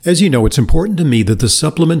As you know, it's important to me that the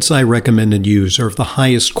supplements I recommend and use are of the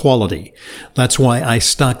highest quality. That's why I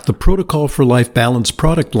stock the Protocol for Life Balance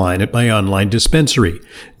product line at my online dispensary,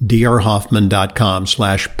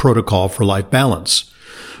 drhoffman.com/protocol for life balance.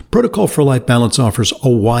 Protocol for Life Balance offers a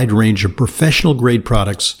wide range of professional-grade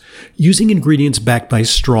products using ingredients backed by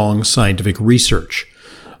strong scientific research.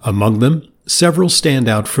 Among them, several stand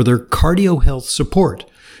out for their cardio health support: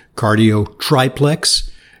 Cardio Triplex,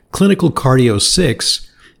 Clinical Cardio 6,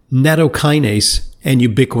 Nattokinase, and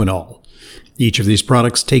Ubiquinol. Each of these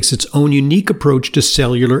products takes its own unique approach to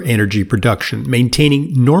cellular energy production,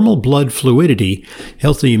 maintaining normal blood fluidity,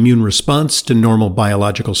 healthy immune response to normal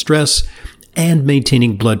biological stress, and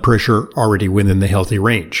maintaining blood pressure already within the healthy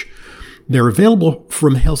range. They're available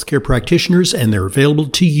from healthcare practitioners, and they're available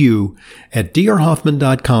to you at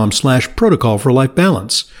drhoffman.com/protocol for life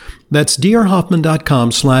balance. That's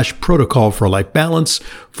drhoffman.com/protocol for life balance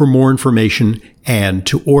for more information and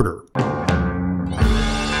to order.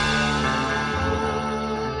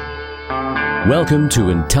 Welcome to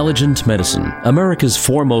Intelligent Medicine, America's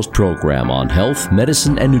foremost program on health,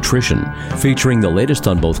 medicine, and nutrition, featuring the latest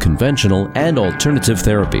on both conventional and alternative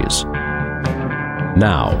therapies.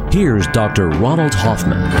 Now, here's Dr. Ronald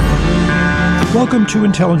Hoffman. Welcome to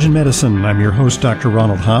Intelligent Medicine. I'm your host, Dr.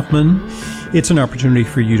 Ronald Hoffman. It's an opportunity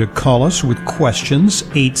for you to call us with questions,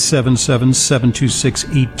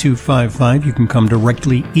 877-726-8255. You can come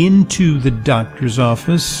directly into the doctor's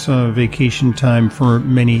office, vacation time for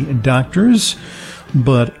many doctors,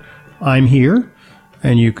 but I'm here,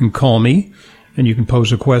 and you can call me, and you can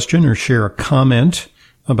pose a question or share a comment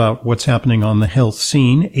about what's happening on the health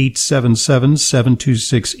scene.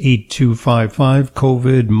 877-726-8255.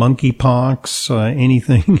 COVID, monkeypox,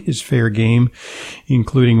 anything is fair game,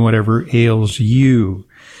 including whatever ails you.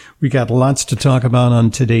 We got lots to talk about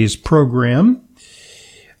on today's program.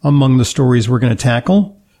 Among the stories we're going to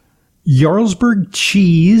tackle, Jarlsberg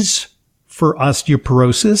cheese for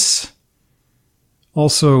osteoporosis.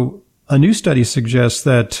 Also, a new study suggests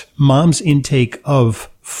that mom's intake of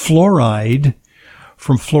fluoride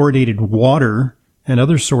from fluoridated water and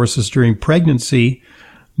other sources during pregnancy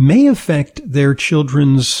may affect their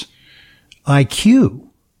children's IQ.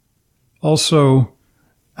 Also,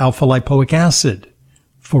 alpha-lipoic acid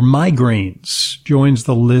for migraines joins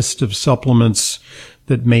the list of supplements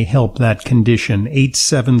that may help that condition.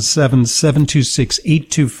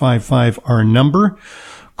 877-726-8255, our number.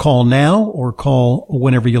 Call now or call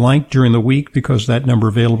whenever you like during the week, because that number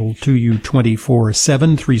available to you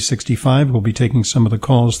 24/7, 365. We'll be taking some of the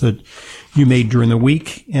calls that you made during the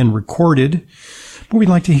week and recorded. But we'd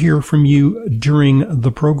like to hear from you during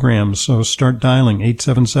the program, so start dialing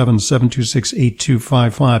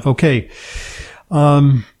 877-726-8255. Okay.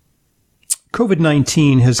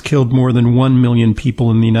 COVID-19 has killed more than 1 million people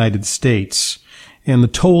in the United States, and the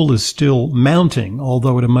toll is still mounting,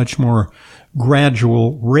 although at a much more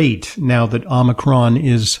gradual rate now that Omicron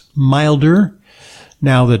is milder,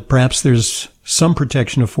 now that perhaps there's some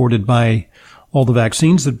protection afforded by all the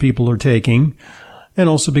vaccines that people are taking, and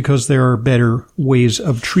also because there are better ways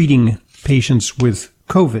of treating patients with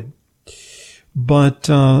COVID. But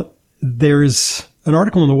there's an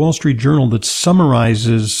article in the Wall Street Journal that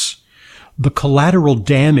summarizes the collateral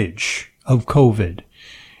damage of COVID.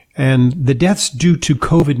 And the deaths due to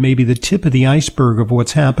COVID may be the tip of the iceberg of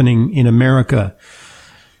what's happening in America.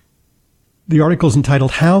 The article is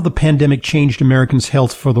entitled, How the Pandemic Changed Americans'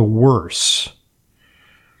 Health for the Worse.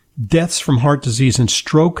 Deaths from heart disease and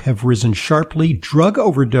stroke have risen sharply. Drug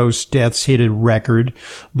overdose deaths hit a record.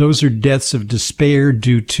 Those are deaths of despair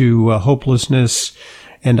due to hopelessness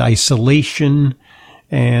and isolation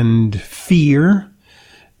and fear.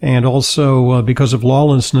 And also, because of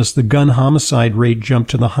lawlessness, the gun homicide rate jumped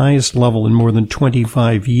to the highest level in more than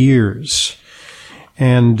 25 years.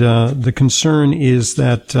 And the concern is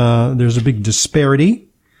that there's a big disparity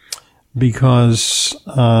because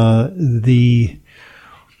the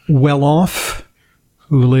well-off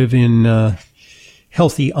who live in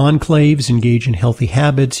healthy enclaves, engage in healthy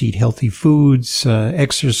habits, eat healthy foods,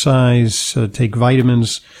 exercise, take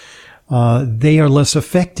vitamins, they are less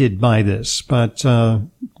affected by this, but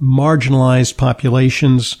marginalized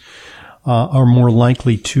populations are more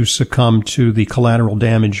likely to succumb to the collateral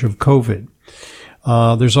damage of COVID.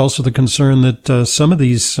 There's also the concern that some of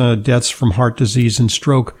these deaths from heart disease and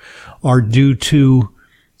stroke are due to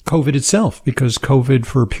COVID itself, because COVID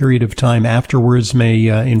for a period of time afterwards may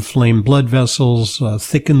inflame blood vessels,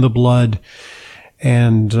 thicken the blood,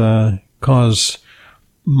 and cause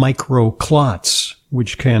microclots,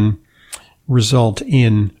 which can result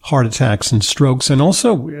in heart attacks and strokes. And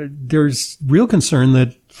also, there's real concern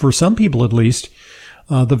that for some people at least,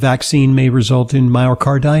 the vaccine may result in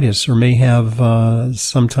myocarditis or may have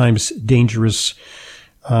sometimes dangerous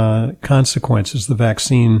consequences. The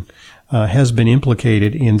vaccine has been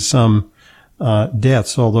implicated in some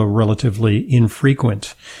deaths, although relatively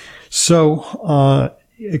infrequent. So,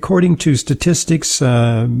 according to statistics,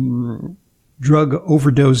 drug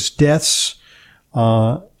overdose deaths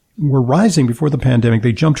were rising before the pandemic.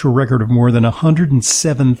 They jumped to a record of more than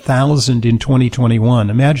 107,000 in 2021.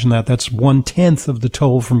 Imagine that. That's 1/10 of the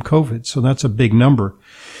toll from COVID. So that's a big number.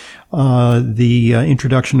 The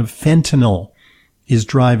introduction of fentanyl is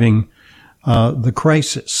driving the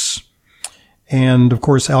crisis. And, of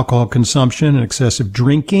course, alcohol consumption and excessive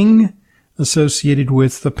drinking associated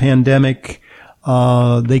with the pandemic.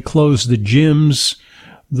 They closed the gyms.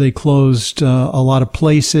 They closed a lot of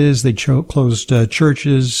places. They closed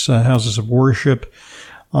churches, houses of worship.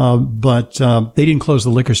 But they didn't close the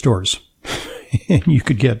liquor stores. And you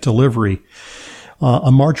could get delivery.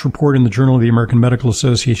 A March report in the Journal of the American Medical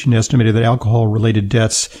Association estimated that alcohol-related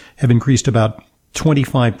deaths have increased about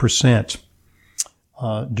 25%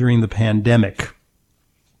 during the pandemic.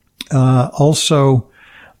 Also,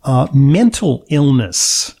 mental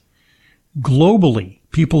illness. Globally,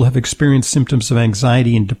 people have experienced symptoms of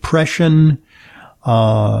anxiety and depression.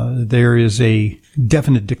 There is a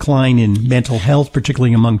definite decline in mental health,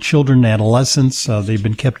 particularly among children and adolescents. They've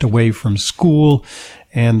been kept away from school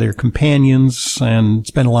and their companions and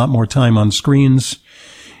spend a lot more time on screens.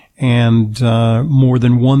 And more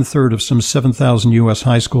than 1/3 of some 7,000 U.S.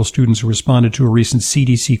 high school students who responded to a recent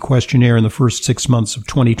CDC questionnaire in the first 6 months of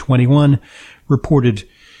 2021 reported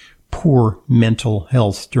poor mental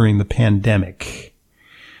health during the pandemic.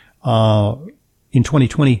 In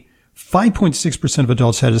 2020, 5.6% of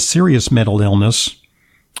adults had a serious mental illness,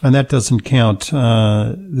 and that doesn't count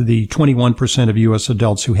the 21% of U.S.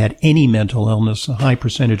 adults who had any mental illness, a high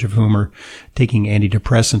percentage of whom are taking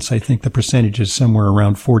antidepressants. I think the percentage is somewhere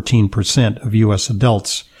around 14% of U.S.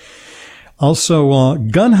 adults. Also,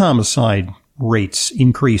 gun homicide rates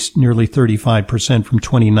increased nearly 35% from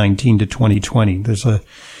 2019 to 2020.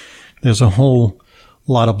 There's a whole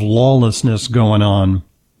lot of lawlessness going on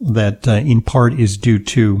that in part is due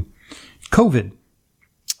to COVID,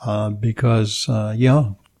 because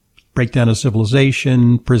breakdown of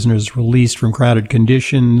civilization, prisoners released from crowded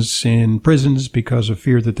conditions in prisons because of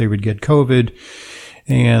fear that they would get COVID.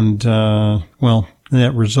 And, the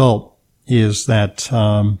net result is that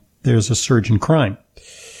there's a surge in crime.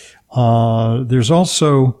 There's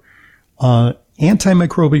also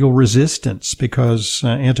antimicrobial resistance because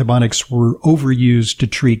antibiotics were overused to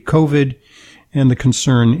treat COVID. And the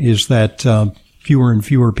concern is that fewer and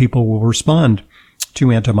fewer people will respond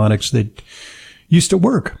to antibiotics that used to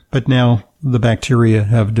work, but now the bacteria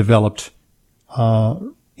have developed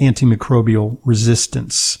antimicrobial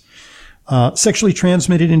resistance. Sexually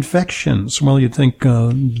transmitted infections. Well, you'd think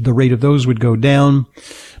the rate of those would go down,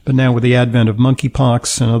 but now with the advent of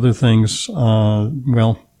monkeypox and other things,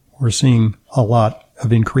 we're seeing a lot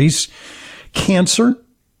of increase. Cancer.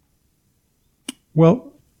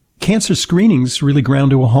 Well, cancer screenings really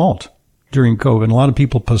ground to a halt during COVID. A lot of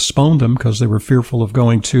people postponed them because they were fearful of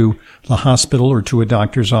going to the hospital or to a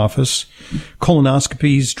doctor's office.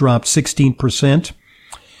 Colonoscopies dropped 16%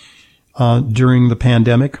 during the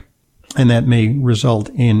pandemic, and that may result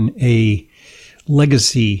in a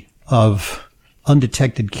legacy of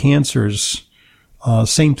undetected cancers.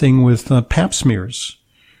 Same thing with pap smears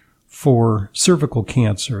for cervical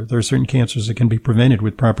cancer. There are certain cancers that can be prevented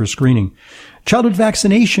with proper screening. Childhood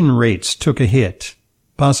vaccination rates took a hit,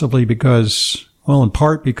 possibly because, in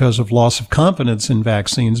part because of loss of confidence in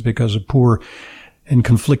vaccines, because of poor and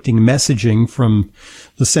conflicting messaging from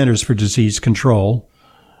the Centers for Disease Control.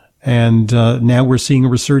 And now we're seeing a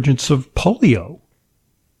resurgence of polio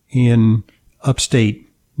in upstate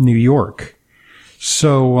New York.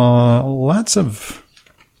 So lots of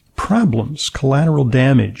problems, collateral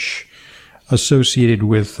damage associated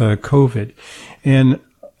with COVID. And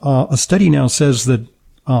a study now says that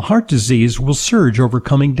heart disease will surge over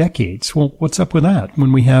coming decades. Well, what's up with that?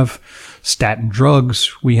 When we have statin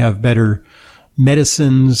drugs, we have better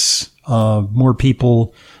medicines, more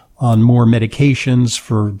people on more medications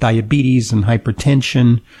for diabetes and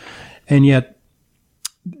hypertension, and yet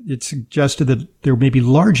it's suggested that there may be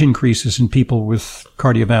large increases in people with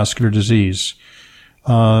cardiovascular disease,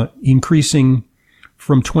 increasing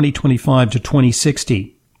from 2025 to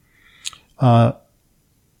 2060.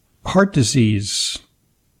 Heart disease,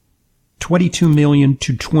 22 million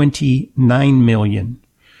to 29 million.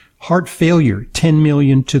 Heart failure, 10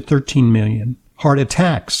 million to 13 million. Heart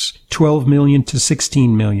attacks, 12 million to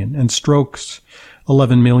 16 million. And strokes,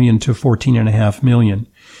 11 million to 14.5 million.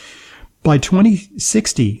 By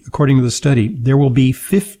 2060, according to the study, there will be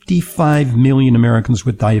 55 million Americans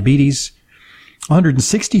with diabetes,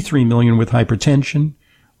 163 million with hypertension,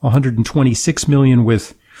 126 million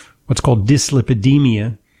with what's called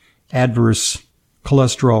dyslipidemia, adverse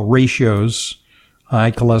cholesterol ratios,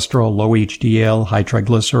 high cholesterol, low HDL, high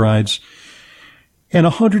triglycerides, and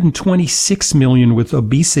 126 million with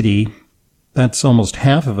obesity. That's almost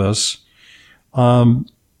half of us.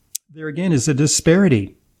 There again is a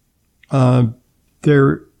disparity.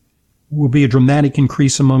 There will be a dramatic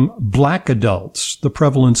increase among black adults. The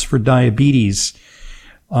prevalence for diabetes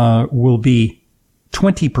will be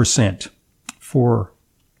 20% for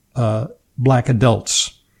black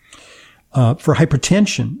adults. For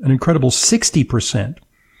hypertension, an incredible 60%.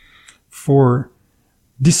 For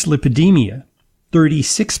dyslipidemia,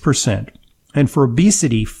 36%. And for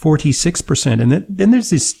obesity, 46%. And then there's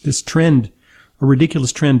this trend, a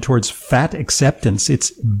ridiculous trend towards fat acceptance.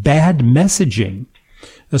 It's bad messaging,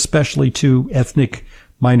 especially to ethnic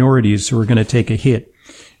minorities who are going to take a hit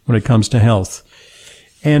when it comes to health.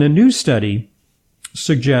 And a new study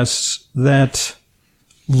suggests that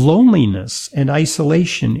loneliness and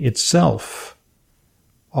isolation itself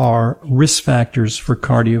are risk factors for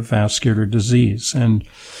cardiovascular disease. And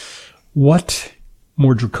what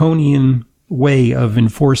more draconian way of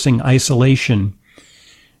enforcing isolation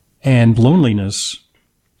and loneliness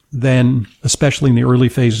than, especially in the early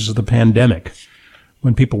phases of the pandemic,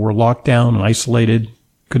 when people were locked down and isolated,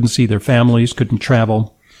 couldn't see their families, couldn't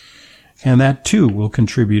travel. And that, too, will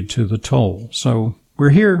contribute to the toll. So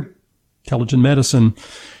we're here. Intelligent Medicine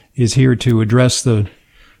is here to address the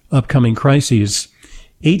upcoming crises.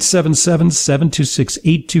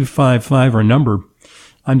 877-726-8255, our number.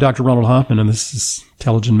 I'm Dr. Ronald Hoffman, and this is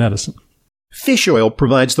Intelligent Medicine. Fish oil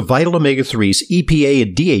provides the vital omega-3s, EPA,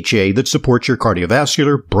 and DHA that support your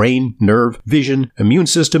cardiovascular, brain, nerve, vision, immune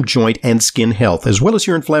system, joint, and skin health, as well as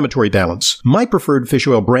your inflammatory balance. My preferred fish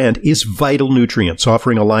oil brand is Vital Nutrients,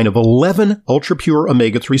 offering a line of 11 ultra-pure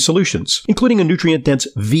omega-3 solutions, including a nutrient-dense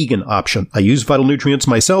vegan option. I use Vital Nutrients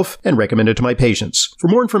myself and recommend it to my patients. For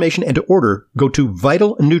more information and to order, go to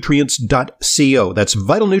vitalnutrients.co. That's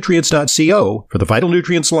vitalnutrients.co for the Vital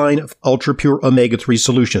Nutrients line of ultra-pure omega-3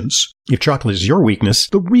 solutions. If chocolate is your weakness,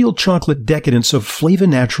 the real chocolate decadence of Flava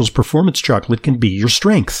Naturals Performance Chocolate can be your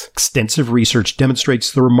strength. Extensive research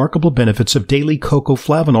demonstrates the remarkable benefits of daily cocoa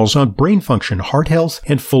flavanols on brain function, heart health,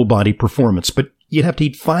 and full body performance, but you'd have to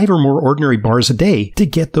eat 5 or more ordinary bars a day to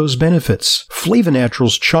get those benefits. Flava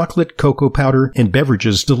Naturals chocolate, cocoa powder, and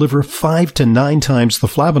beverages deliver 5 to 9 times the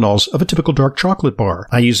flavanols of a typical dark chocolate bar.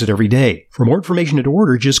 I use it every day. For more information and to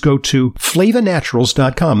order, just go to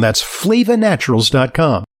flavanaturals.com. That's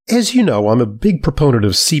flavanaturals.com. As you know, I'm a big proponent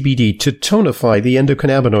of CBD to tonify the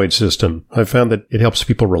endocannabinoid system. I've found that it helps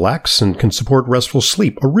people relax and can support restful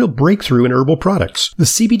sleep, a real breakthrough in herbal products. The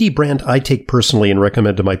CBD brand I take personally and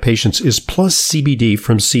recommend to my patients is Plus CBD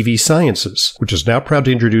from CV Sciences, which is now proud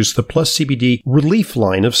to introduce the Plus CBD Relief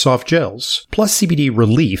line of soft gels. Plus CBD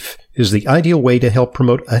Relief is the ideal way to help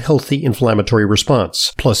promote a healthy inflammatory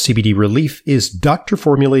response. Plus CBD Relief is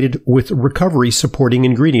doctor-formulated with recovery-supporting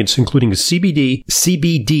ingredients, including CBD,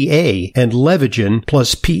 CBDA, and Levagen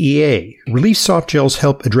plus PEA. Relief soft gels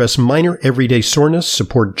help address minor everyday soreness,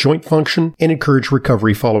 support joint function, and encourage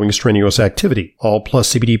recovery following strenuous activity. All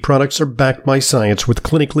Plus CBD products are backed by science with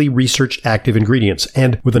clinically researched active ingredients,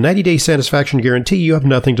 and with a 90-day satisfaction guarantee, you have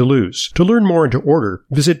nothing to lose. To learn more and to order,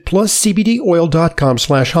 visit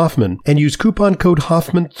pluscbdoil.com/Hoffman and use coupon code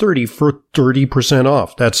Hoffman30 for 30%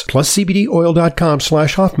 off. That's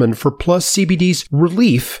pluscbdoil.com/Hoffman for Plus CBD's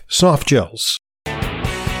Relief soft gels.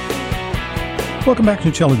 Welcome back to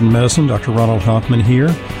Intelligent Medicine. Dr. Ronald Hoffman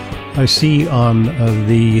here. I see on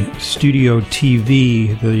the studio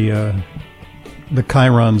TV, the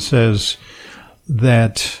Chiron says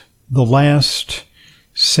that the last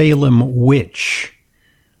Salem witch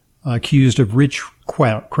accused of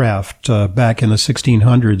witchcraft back in the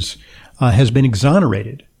 1600s has been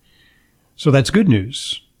exonerated. So that's good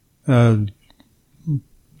news.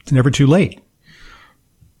 It's never too late.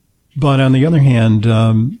 But on the other hand,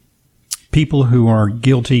 people who are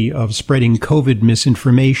guilty of spreading COVID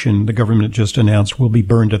misinformation, the government just announced, will be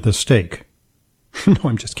burned at the stake. No,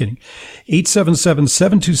 I'm just kidding.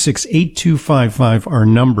 877-726-8255, our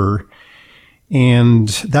number. And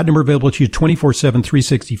that number available to you 24/7,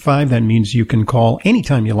 365. That means you can call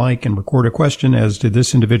anytime you like and record a question, as did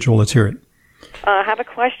this individual. Let's hear it. I have a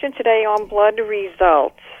question today on blood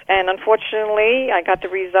results. And unfortunately, I got the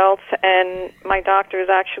results, and my doctors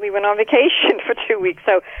actually went on vacation for 2 weeks.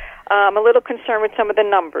 So I'm a little concerned with some of the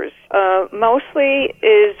numbers. Mostly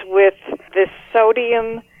is with the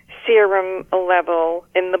sodium serum level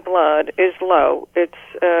in the blood is low. It's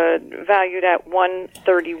valued at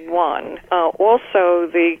 131. Also,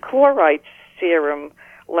 the chloride serum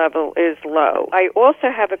level is low. I also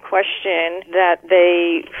have a question that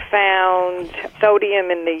they found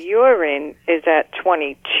sodium in the urine is at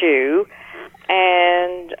 22.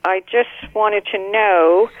 And I just wanted to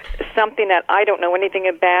know something that I don't know anything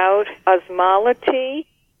about, osmolality.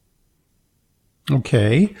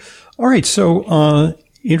 Okay. All right. So,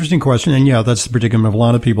 interesting question. And yeah, that's the predicament of a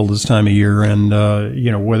lot of people this time of year. And,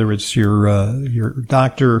 whether it's your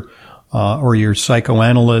doctor, or your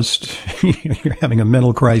psychoanalyst, you're having a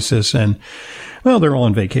mental crisis, and, well, they're all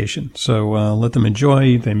on vacation. So, let them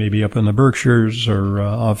enjoy. They may be up in the Berkshires or,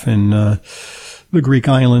 off in, the Greek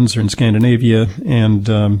islands or in Scandinavia. And,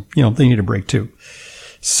 they need a break too.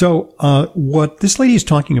 So, what this lady is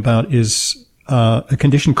talking about is, a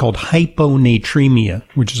condition called hyponatremia,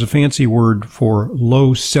 which is a fancy word for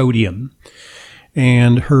low sodium.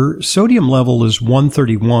 And her sodium level is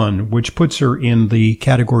 131, which puts her in the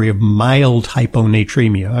category of mild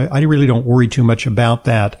hyponatremia. I really don't worry too much about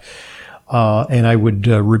that. And I would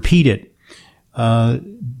repeat it.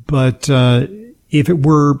 But if it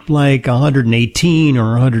were like 118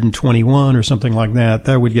 or 121 or something like that,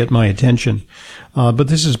 that would get my attention. But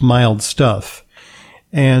this is mild stuff.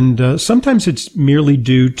 And sometimes it's merely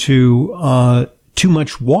due to too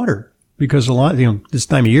much water, because a lot, this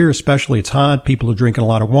time of year especially, it's hot. People are drinking a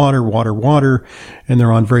lot of water, and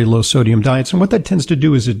they're on very low sodium diets. And what that tends to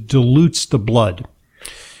do is it dilutes the blood,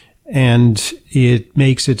 and it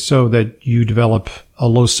makes it so that you develop a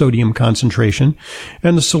low sodium concentration.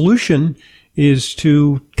 And the solution is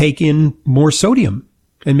to take in more sodium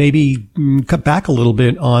and maybe cut back a little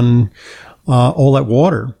bit on all that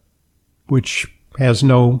water, which has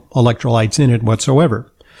no electrolytes in it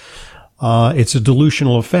whatsoever. It's a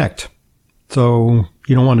dilutional effect. So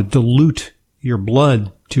you don't want to dilute your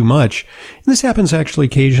blood too much. And this happens actually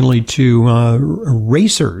occasionally to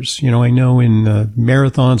racers. I know in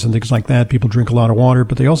marathons and things like that, people drink a lot of water,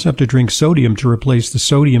 but they also have to drink sodium to replace the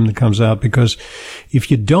sodium that comes out, because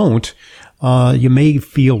if you don't, you may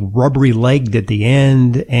feel rubbery-legged at the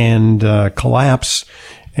end and collapse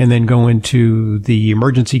and then go into the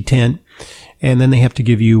emergency tent. And then they have to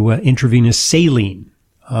give you intravenous saline,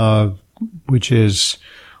 which is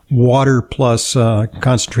water plus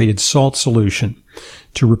concentrated salt solution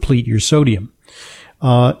to replete your sodium.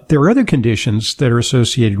 There are other conditions that are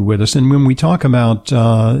associated with this. And when we talk about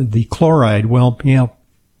the chloride, well,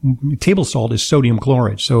 table salt is sodium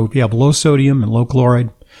chloride. So if you have low sodium and low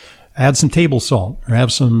chloride, add some table salt or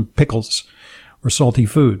have some pickles or salty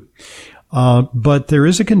food. But there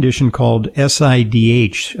is a condition called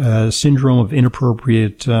SIDH, syndrome of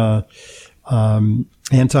inappropriate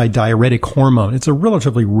antidiuretic hormone. It's a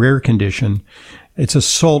relatively rare condition. It's a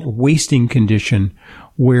salt wasting condition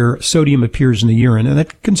where sodium appears in the urine. And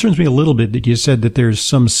that concerns me a little bit that you said that there's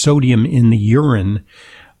some sodium in the urine.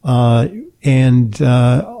 And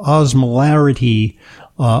osmolarity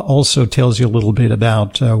also tells you a little bit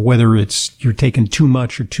about whether you're taking too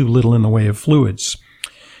much or too little in the way of fluids.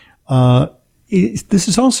 This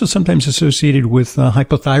is also sometimes associated with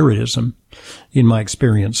hypothyroidism, in my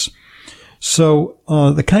experience. So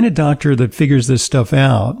the kind of doctor that figures this stuff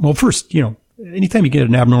out, well, first, anytime you get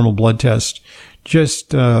an abnormal blood test,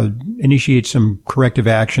 just initiate some corrective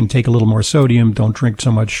action, take a little more sodium, don't drink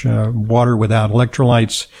so much water without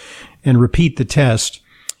electrolytes, and repeat the test.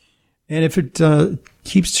 And if it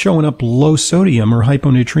keeps showing up low sodium or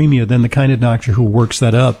hyponatremia, then the kind of doctor who works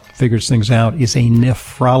that up, figures things out, is a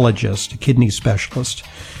nephrologist, a kidney specialist.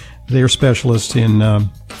 They're specialists in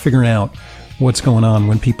figuring out what's going on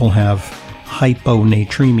when people have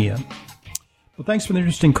hyponatremia. Well, thanks for the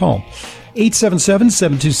interesting call.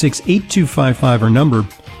 877-726-8255, our number.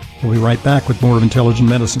 We'll be right back with more of Intelligent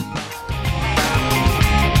Medicine.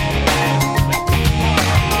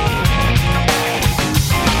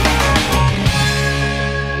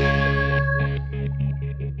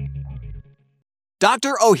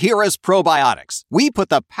 Dr. Ohhira's Probiotics. We put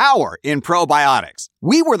the power in probiotics.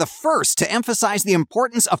 We were the first to emphasize the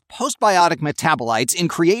importance of postbiotic metabolites in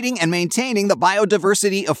creating and maintaining the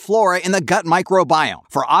biodiversity of flora in the gut microbiome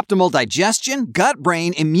for optimal digestion,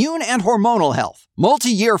 gut-brain, immune, and hormonal health.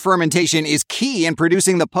 Multi-year fermentation is key in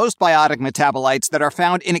producing the postbiotic metabolites that are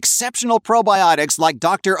found in exceptional probiotics like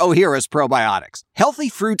Dr. Ohhira's Probiotics. Healthy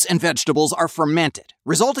fruits and vegetables are fermented,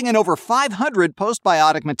 resulting in over 500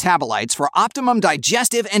 postbiotic metabolites for optimum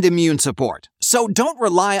digestive and immune support. So don't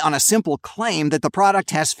rely on a simple claim that the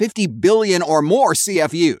product has 50 billion or more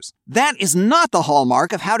CFUs. That is not the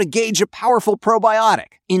hallmark of how to gauge a powerful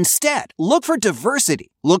probiotic. Instead, look for diversity,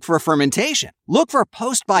 look for fermentation, look for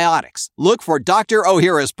postbiotics, look for Dr.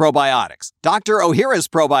 Ohhira's probiotics. Dr. Ohhira's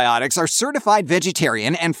probiotics are certified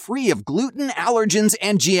vegetarian and free of gluten, allergens,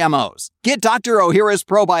 and GMOs. Get Dr. Ohhira's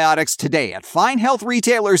probiotics today at fine health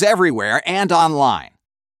retailers everywhere and online.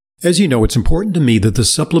 As you know, it's important to me that the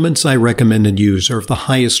supplements I recommend and use are of the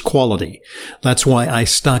highest quality. That's why I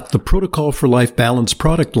stock the Protocol for Life Balance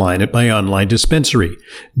product line at my online dispensary,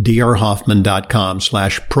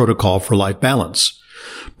 drhoffman.com/Protocol for Life Balance.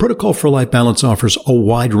 Protocol for Life Balance offers a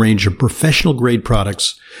wide range of professional-grade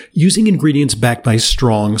products using ingredients backed by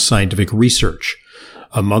strong scientific research.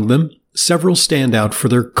 Among them, several stand out for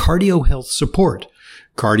their cardio health support: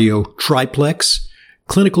 Cardio Triplex,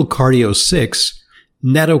 Clinical Cardio 6,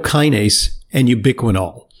 Nattokinase, and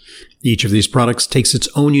Ubiquinol. Each of these products takes its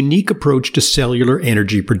own unique approach to cellular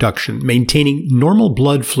energy production, maintaining normal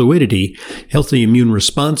blood fluidity, healthy immune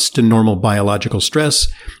response to normal biological stress,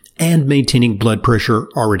 and maintaining blood pressure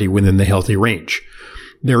already within the healthy range.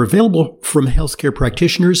 They're available from healthcare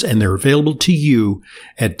practitioners, and they're available to you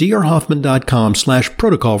at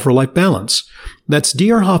drhoffman.com/Protocol for Life Balance. That's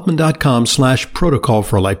drhoffman.com/Protocol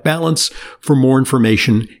for Life Balance for more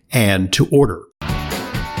information and to order.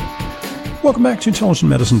 Welcome back to Intelligent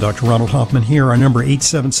Medicine. Dr. Ronald Hoffman here. Our number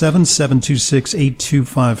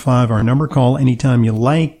 877-726-8255. Our number, call anytime you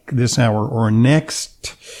like, this hour or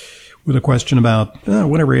next, with a question about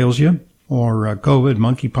whatever ails you, or COVID,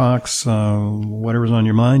 monkeypox, whatever's on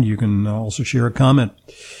your mind. You can also share a comment.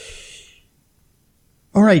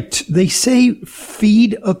 All right. They say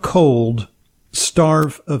feed a cold,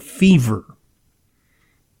 starve a fever.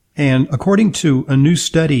 And according to a new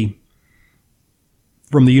study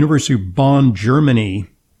from the University of Bonn, Germany,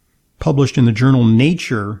 published in the journal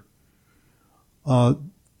Nature,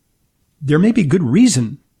 there may be good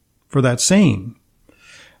reason for that saying.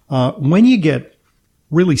 When you get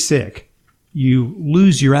really sick, you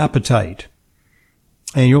lose your appetite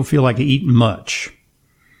and you'll feel like eating much.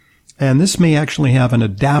 And this may actually have an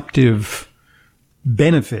adaptive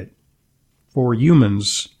benefit for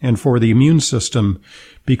humans and for the immune system,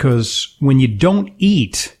 because when you don't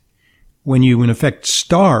eat, when you, in effect,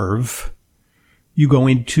 starve, you go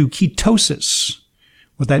into ketosis.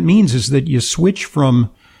 What that means is that you switch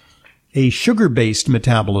from a sugar-based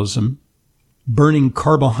metabolism, burning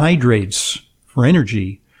carbohydrates for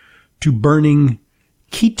energy, to burning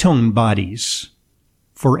ketone bodies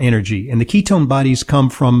for energy. And the ketone bodies come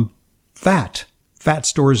from fat. Fat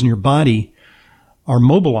stores in your body are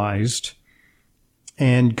mobilized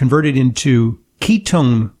and converted into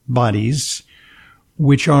ketone bodies,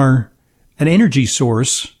 which are an energy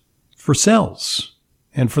source for cells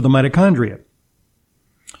and for the mitochondria.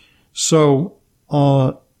 So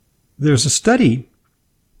there's a study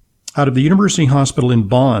out of the University Hospital in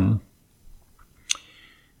Bonn.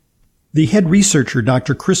 The head researcher,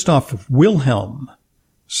 Dr. Christoph Wilhelm,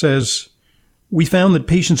 says, "We found that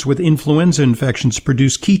patients with influenza infections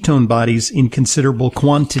produce ketone bodies in considerable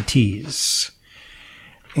quantities.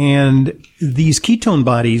 And these ketone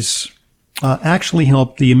bodies actually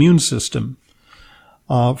help the immune system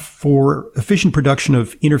for efficient production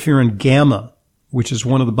of interferon gamma, which is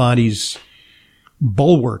one of the body's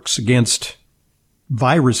bulwarks against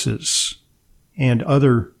viruses and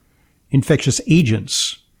other infectious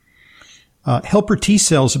agents. Helper T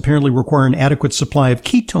cells apparently require an adequate supply of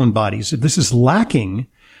ketone bodies. If this is lacking,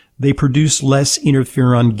 they produce less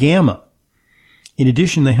interferon gamma. In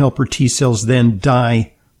addition, the helper T cells then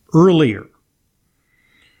die earlier."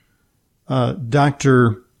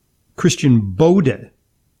 Dr. Christian Bode,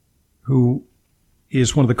 who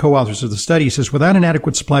is one of the co-authors of the study, says, "Without an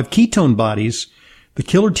adequate supply of ketone bodies, the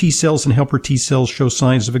killer T cells and helper T cells show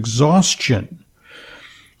signs of exhaustion."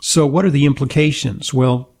 So what are the implications?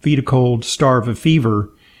 Well, feed a cold, starve a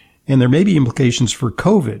fever, and there may be implications for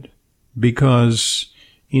COVID, because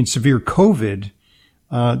in severe COVID,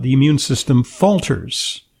 the immune system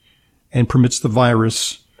falters and permits the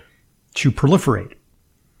virus to proliferate.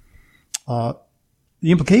 The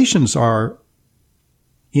implications are,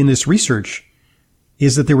 in this research,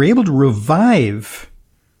 is that they were able to revive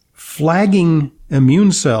flagging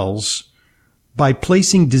immune cells by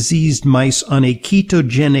placing diseased mice on a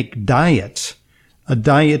ketogenic diet, a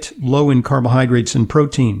diet low in carbohydrates and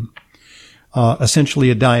protein, essentially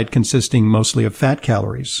a diet consisting mostly of fat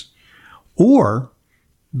calories, or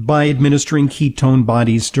by administering ketone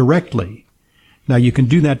bodies directly. Now, you can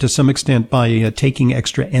do that to some extent by taking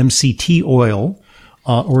extra MCT oil,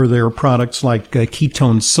 or there are products like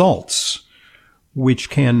ketone salts, which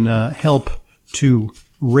can help to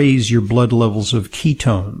raise your blood levels of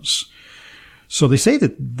ketones. So they say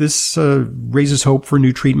that this raises hope for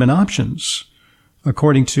new treatment options.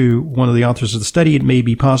 According to one of the authors of the study, it may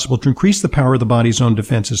be possible to increase the power of the body's own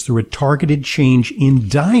defenses through a targeted change in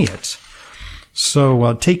diet.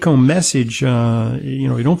 So take-home message,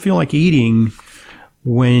 you don't feel like eating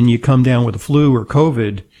when you come down with the flu or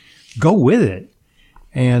COVID, go with it.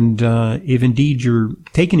 And if indeed you're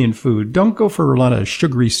taking in food, don't go for a lot of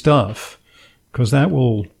sugary stuff because that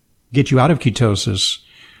will get you out of ketosis,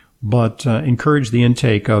 but encourage the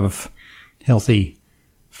intake of healthy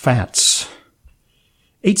fats.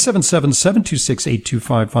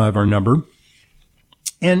 877-726-8255, our number.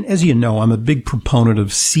 And as you know, I'm a big proponent of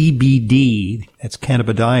CBD, that's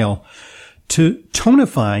cannabidiol, to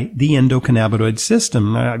tonify the endocannabinoid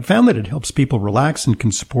system. I found that it helps people relax and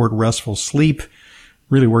can support restful sleep.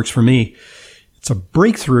 Really works for me. It's a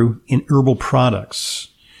breakthrough in herbal products.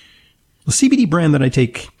 The CBD brand that I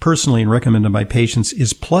take personally and recommend to my patients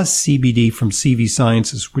is Plus CBD from CV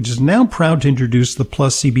Sciences, which is now proud to introduce the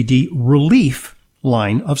Plus CBD Relief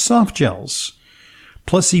line of soft gels.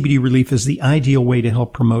 Plus CBD Relief is the ideal way to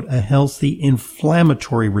help promote a healthy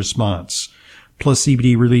inflammatory response. Plus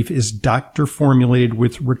CBD Relief is doctor formulated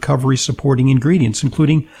with recovery supporting ingredients,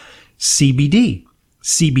 including CBD,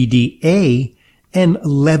 CBDA, and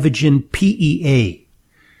Levagen PEA.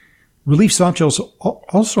 Relief soft gels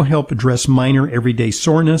also help address minor everyday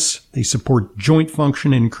soreness. They support joint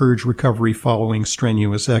function and encourage recovery following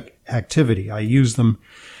strenuous activity. I use them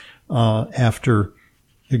after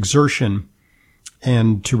exertion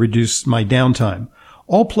and to reduce my downtime.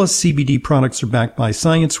 All Plus CBD products are backed by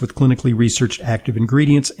science with clinically researched active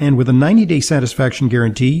ingredients, and with a 90-day satisfaction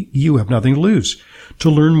guarantee, you have nothing to lose. To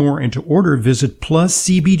learn more and to order, visit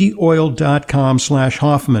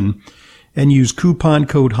pluscbdoil.com/Hoffman and use coupon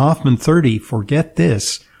code Hoffman30 for, get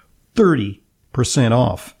this, 30%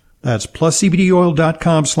 off. That's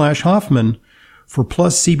pluscbdoil.com/Hoffman for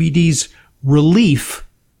Plus CBD's Relief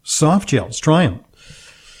soft gels. Try them.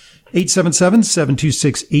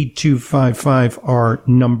 877-726-8255, our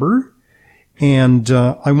number. And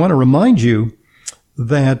I want to remind you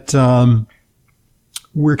that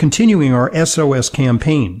we're continuing our SOS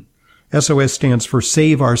campaign. SOS stands for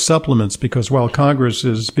Save Our Supplements, because while Congress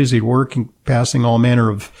is busy working, passing all manner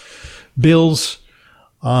of bills,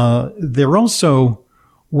 they're also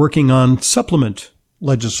working on supplement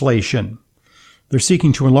legislation. They're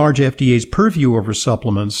seeking to enlarge FDA's purview over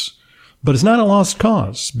supplements, but it's not a lost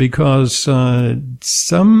cause, because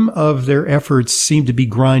some of their efforts seem to be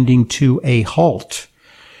grinding to a halt,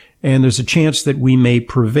 and there's a chance that we may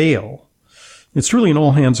prevail. It's really an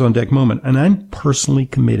all-hands-on-deck moment, and I'm personally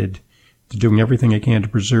committed to doing everything I can to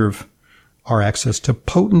preserve our access to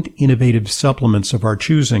potent, innovative supplements of our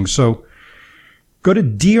choosing. So go to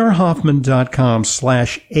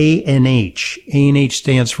drhoffman.com/ANH. ANH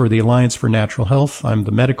stands for the Alliance for Natural Health. I'm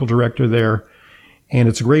the medical director there. And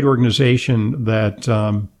it's a great organization that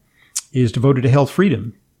is devoted to health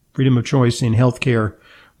freedom of choice in healthcare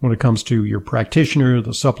when it comes to your practitioner,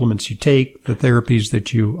 the supplements you take, the therapies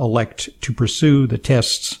that you elect to pursue, the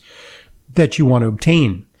tests that you want to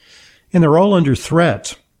obtain. And they're all under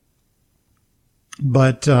threat.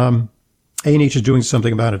 But ANH is doing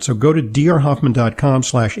something about it. So go to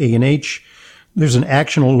drhoffman.com/ANH. There's an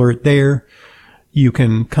action alert there. You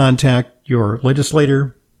can contact your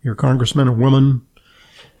legislator, your congressman or woman,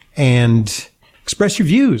 and express your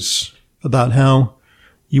views about how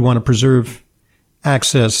you want to preserve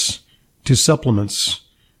access to supplements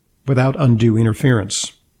without undue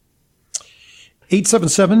interference.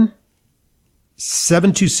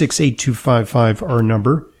 877-726-8255, our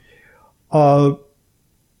number.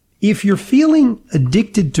 If you're feeling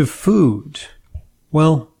addicted to food,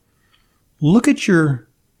 well, look at your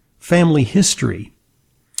family history,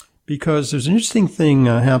 because there's an interesting thing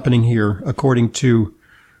happening here, according to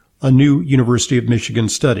a new University of Michigan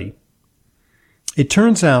study. It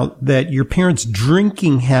turns out that your parents'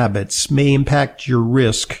 drinking habits may impact your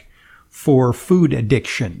risk for food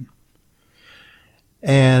addiction.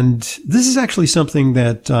 And this is actually something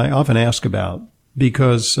that I often ask about,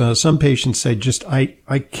 because some patients say,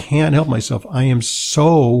 I can't help myself. I am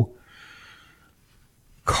so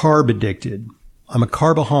carb addicted. I'm a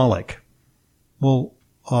carbaholic. Well,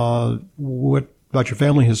 what about your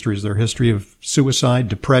family history? Is there a history of suicide,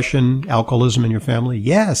 depression, alcoholism in your family?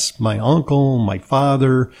 Yes, my uncle, my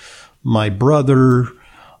father, my brother,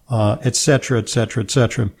 et cetera, et cetera, et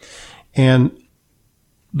cetera. And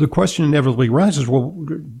the question inevitably rises, well,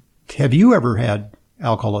 have you ever had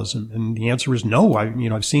alcoholism? And the answer is no.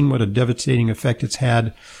 I've seen what a devastating effect it's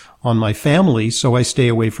had on my family, so I stay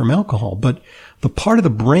away from alcohol. But the part of the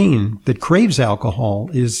brain that craves alcohol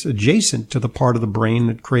is adjacent to the part of the brain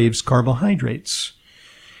that craves carbohydrates.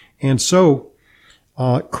 And so,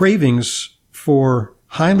 cravings for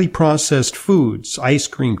highly processed foods, ice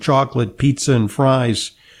cream, chocolate, pizza, and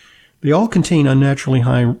fries, they all contain unnaturally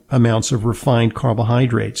high amounts of refined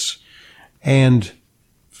carbohydrates and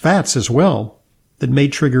fats as well that may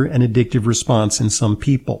trigger an addictive response in some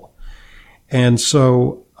people. And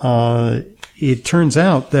so it turns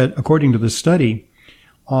out that, according to the study,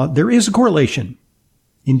 there is a correlation.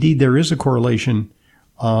 Indeed, there is a correlation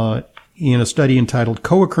in a study entitled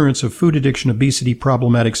Co-occurrence of Food Addiction, Obesity,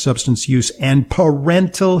 Problematic Substance Use, and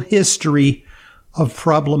Parental History of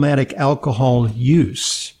Problematic Alcohol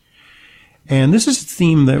Use. And this is a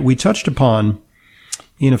theme that we touched upon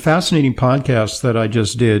in a fascinating podcast that I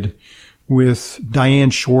just did with Diane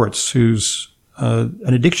Schwartz, who's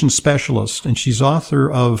an addiction specialist, and she's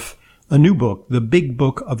author of a new book, The Big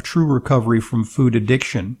Book of True Recovery from Food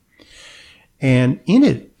Addiction. And in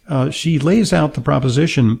it, she lays out the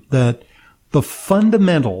proposition that the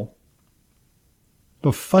fundamental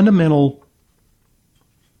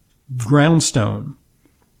groundstone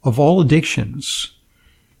of all addictions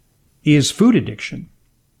is food addiction,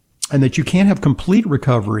 and that you can't have complete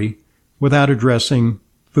recovery without addressing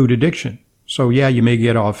food addiction. So yeah, you may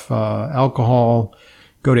get off alcohol,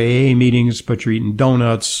 go to AA meetings, but you're eating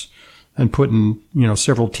donuts and putting,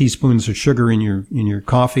 several teaspoons of sugar in your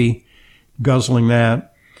coffee, guzzling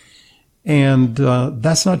that. And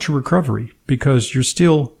that's not true recovery, because you're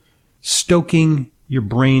still stoking your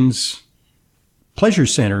brain's pleasure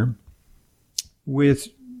center with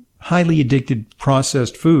highly addicted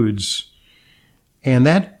processed foods, and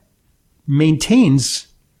that maintains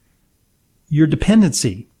your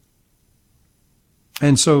dependency.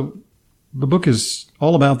 And so the book is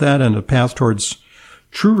all about that and a path towards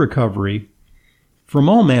true recovery from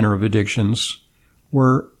all manner of addictions,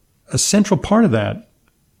 where a central part of that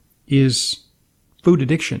is food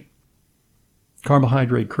addiction,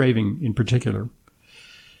 carbohydrate craving in particular.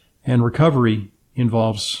 And recovery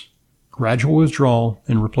involves gradual withdrawal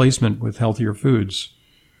and replacement with healthier foods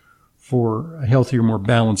for a healthier, more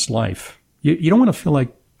balanced life. You don't want to feel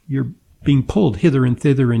like you're being pulled hither and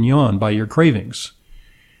thither and yon by your cravings.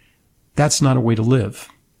 That's not a way to live.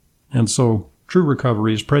 And so true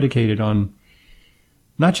recovery is predicated on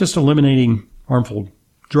not just eliminating harmful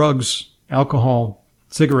drugs, alcohol,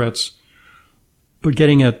 cigarettes, but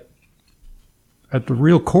getting at the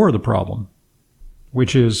real core of the problem,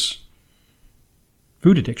 which is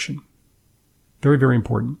food addiction. Very, very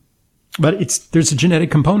important. But there's a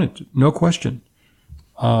genetic component, no question.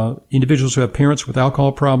 Individuals who have parents with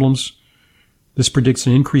alcohol problems, this predicts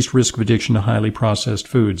an increased risk of addiction to highly processed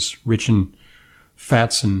foods, rich in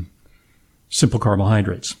fats and simple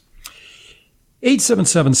carbohydrates.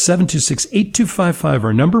 877-726-8255,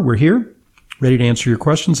 our number. We're here, ready to answer your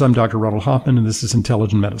questions. I'm Dr. Ronald Hoffman, and this is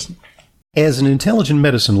Intelligent Medicine. As an Intelligent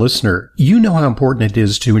Medicine listener, you know how important it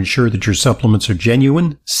is to ensure that your supplements are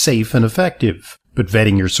genuine, safe, and effective. But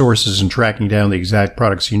vetting your sources and tracking down the exact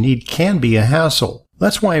products you need can be a hassle.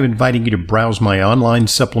 That's why I'm inviting you to browse my online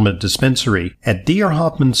supplement dispensary at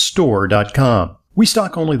drhoffmanstore.com. We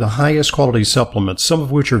stock only the highest quality supplements, some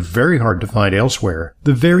of which are very hard to find elsewhere.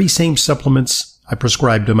 The very same supplements I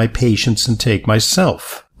prescribe to my patients and take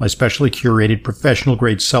myself. My specially curated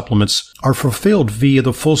professional-grade supplements are fulfilled via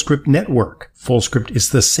the FullScript network. FullScript is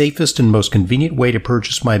the safest and most convenient way to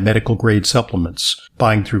purchase my medical-grade supplements.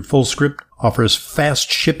 Buying through FullScript offers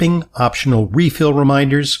fast shipping, optional refill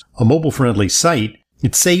reminders, a mobile-friendly site.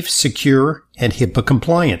 It's safe, secure, and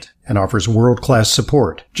HIPAA-compliant, and offers world-class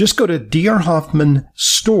support. Just go to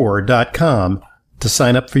drhoffmanstore.com to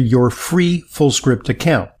sign up for your free FullScript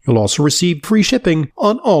account. You'll also receive free shipping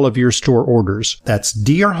on all of your store orders. That's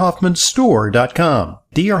drhoffmanstore.com.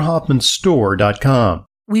 drhoffmanstore.com.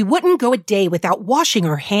 We wouldn't go a day without washing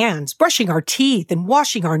our hands, brushing our teeth, and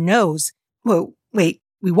washing our nose. Whoa, wait,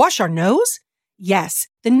 we wash our nose? Yes,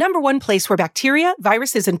 the number one place where bacteria,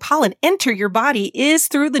 viruses, and pollen enter your body is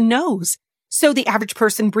through the nose. So the average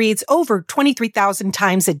person breathes over 23,000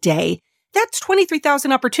 times a day. That's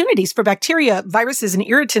 23,000 opportunities for bacteria, viruses, and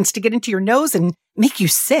irritants to get into your nose and make you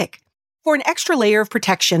sick. For an extra layer of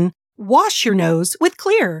protection, wash your nose with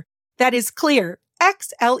Xlear. That is Xlear,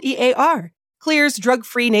 Xlear. Xlear's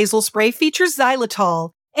drug-free nasal spray features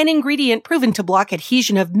xylitol, an ingredient proven to block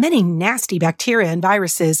adhesion of many nasty bacteria and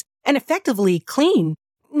viruses and effectively clean,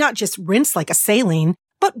 not just rinse like a saline,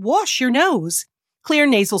 but wash your nose. Xlear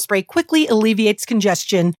nasal spray quickly alleviates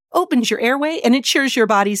congestion, opens your airway, and ensures your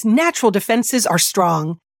body's natural defenses are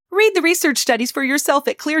strong. Read the research studies for yourself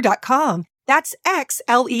at Xlear.com. That's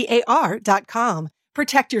xlear.com.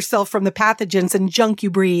 Protect yourself from the pathogens and junk you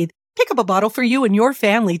breathe. Pick up a bottle for you and your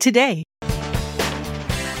family today.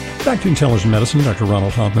 Back to Intelligent Medicine. Dr.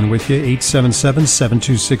 Ronald Hoffman with you.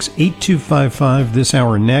 877-726-8255 this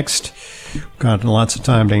hour next. Got lots of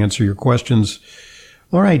time to answer your questions.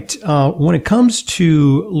 All right. When it comes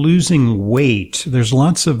to losing weight, there's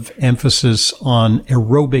lots of emphasis on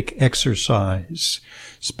aerobic exercise,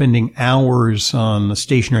 spending hours on the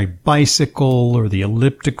stationary bicycle or the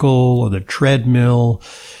elliptical or the treadmill,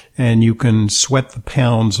 and you can sweat the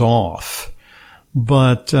pounds off.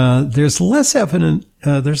 But there's less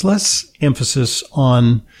emphasis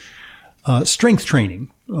on strength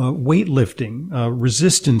training, weightlifting,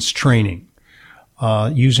 resistance training.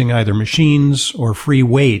 Using either machines or free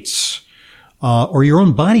weights, or your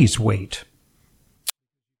own body's weight.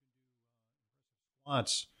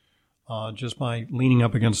 Lots, just by leaning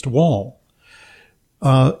up against a wall.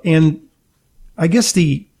 And I guess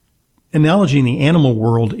the analogy in the animal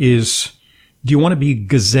world is, do you want to be a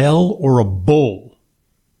gazelle or a bull?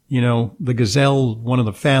 You know, the gazelle, one of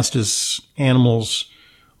the fastest animals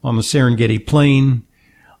on the Serengeti Plain,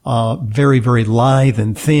 very, very lithe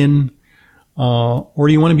and thin. Or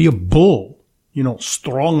do you want to be a bull, you know,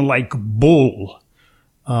 strong like bull,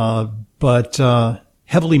 but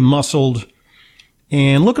heavily muscled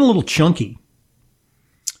and looking a little chunky.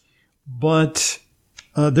 But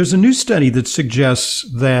there's a new study that suggests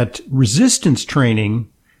that resistance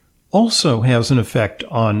training also has an effect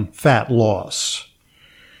on fat loss.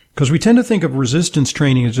 Because we tend to think of resistance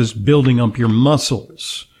training as just building up your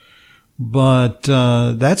muscles. But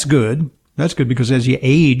that's good. That's good because as you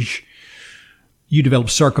age, you develop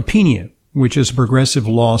sarcopenia, which is a progressive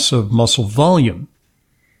loss of muscle volume.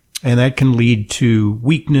 And that can lead to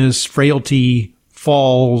weakness, frailty,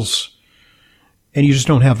 falls, and you just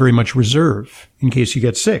don't have very much reserve in case you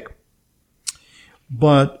get sick.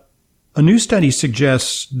 But a new study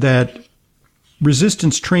suggests that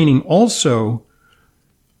resistance training also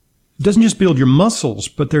doesn't just build your muscles,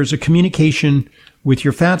 but there's a communication with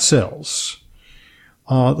your fat cells.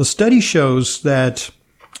 The study shows that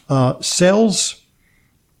cells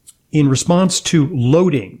in response to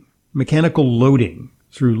loading, mechanical loading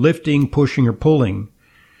through lifting, pushing, or pulling,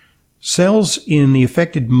 cells in the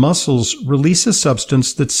affected muscles release a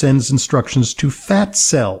substance that sends instructions to fat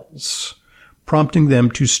cells, prompting them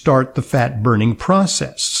to start the fat burning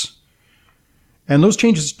process. And those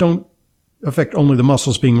changes don't affect only the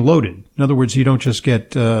muscles being loaded. In other words, you don't just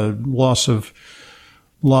get loss of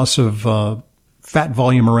fat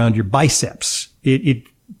volume around your biceps. It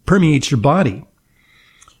permeates your body.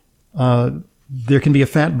 There can be a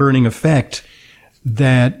fat burning effect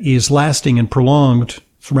that is lasting and prolonged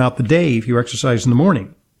throughout the day if you exercise in the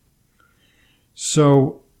morning.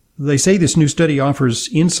 So they say this new study offers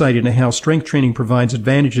insight into how strength training provides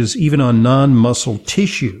advantages even on non-muscle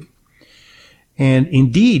tissue. And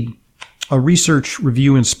indeed, a research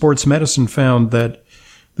review in Sports Medicine found that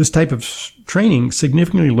this type of training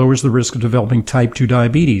significantly lowers the risk of developing type 2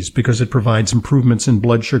 diabetes because it provides improvements in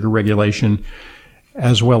blood sugar regulation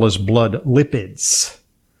as well as blood lipids.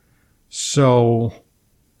 So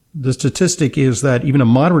the statistic is that even a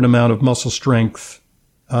moderate amount of muscle strength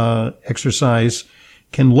exercise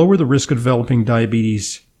can lower the risk of developing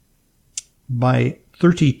diabetes by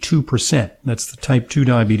 32%. That's the type 2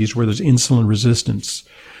 diabetes where there's insulin resistance.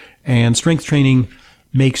 And strength training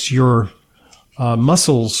makes your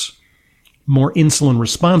muscles more insulin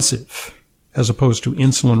responsive as opposed to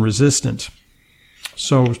insulin resistant.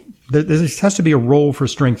 So there has to be a role for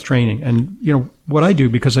strength training. And, you know, what I do,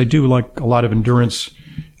 because I do like a lot of endurance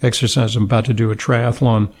exercise, I'm about to do a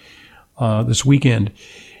triathlon this weekend.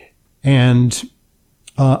 And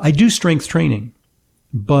I do strength training,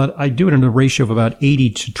 but I do it in a ratio of about 80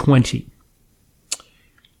 to 20.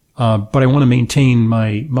 But I want to maintain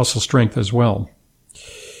my muscle strength as well.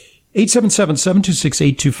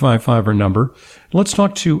 877-726-8255 our number. Let's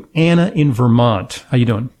talk to Anna in Vermont. How you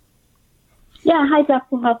doing? Yeah, hi,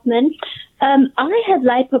 Dr. Hoffman. I have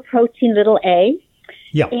lipoprotein little a,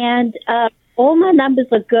 yeah, and all my numbers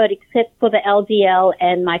are good except for the LDL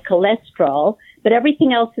and my cholesterol, but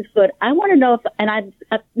everything else is good. I want to know if, and I'm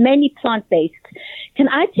mainly plant-based, can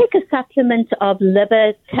I take a supplement of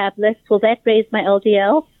liver tablets? Will that raise my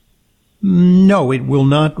LDL? No, it will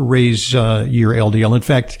not raise your LDL. In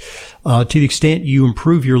fact, to the extent you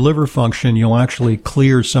improve your liver function, you'll actually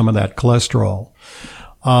clear some of that cholesterol.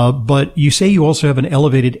 But you say you also have an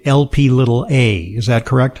elevated LP little a. Is that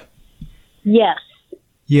correct? Yes.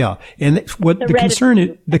 Yeah. And what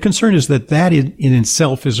the concern is that in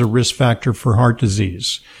itself is a risk factor for heart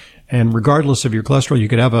disease. And regardless of your cholesterol, you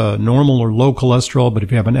could have a normal or low cholesterol, but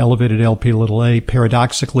if you have an elevated Lp(a),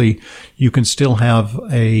 paradoxically, you can still have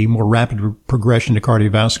a more rapid progression to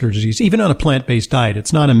cardiovascular disease, even on a plant-based diet.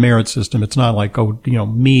 It's not a merit system. It's not like,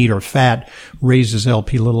 meat or fat raises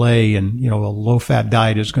Lp(a), and, a low-fat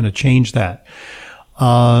diet is going to change that.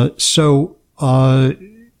 Have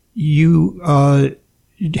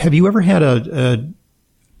you ever had a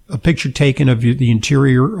picture taken of the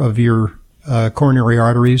interior of your coronary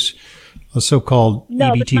arteries, a so-called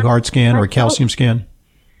EBT heart scan or a calcium scan?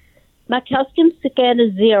 My calcium scan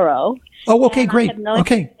is 0. Oh, okay, great.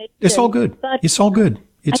 Okay, it's all good. It's all good.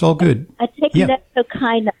 It's all good. I take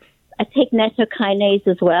nattokinase. I take nattokinase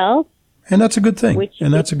as well. And that's a good thing.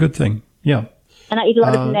 That's a good thing. Yeah. And I eat a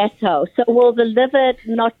lot of natto. So will the liver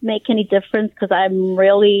not make any difference? Because I'm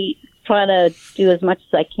really trying to do as much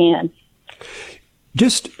as I can.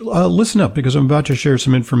 Just listen up, because I'm about to share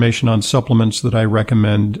some information on supplements that I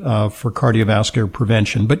recommend for cardiovascular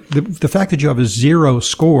prevention. But the fact that you have a 0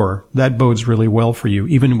 score, that bodes really well for you,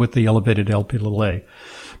 even with the elevated Lp(a).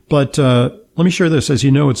 But let me share this. As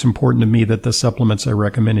you know, it's important to me that the supplements I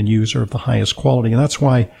recommend and use are of the highest quality, and that's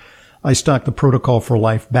why I stock the Protocol for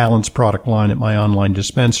Life Balance product line at my online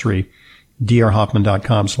dispensary,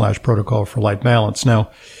 drhoffman.com/Protocol for Life Balance.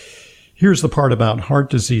 Now, here's the part about heart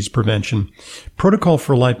disease prevention. Protocol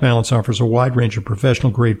for Life Balance offers a wide range of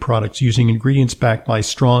professional-grade products using ingredients backed by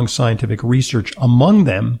strong scientific research. Among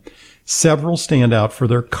them, several stand out for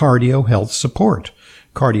their cardio health support.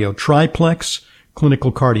 Cardio Triplex,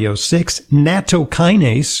 Clinical Cardio 6,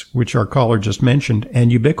 nattokinase, which our caller just mentioned,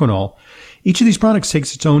 and ubiquinol. Each of these products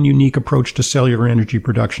takes its own unique approach to cellular energy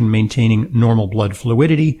production, maintaining normal blood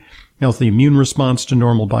fluidity, healthy immune response to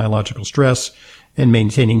normal biological stress, and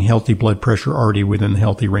maintaining healthy blood pressure already within the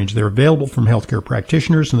healthy range. They're available from healthcare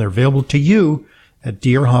practitioners, and they're available to you at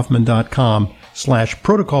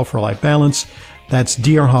drhoffman.com/Protocol for Life Balance. That's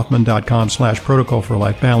drhoffman.com/Protocol for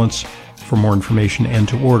Life Balance for more information and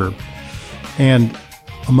to order. And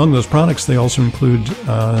among those products, they also include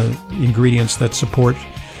ingredients that support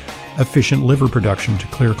efficient liver production to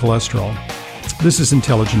clear cholesterol. This is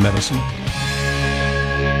Intelligent Medicine.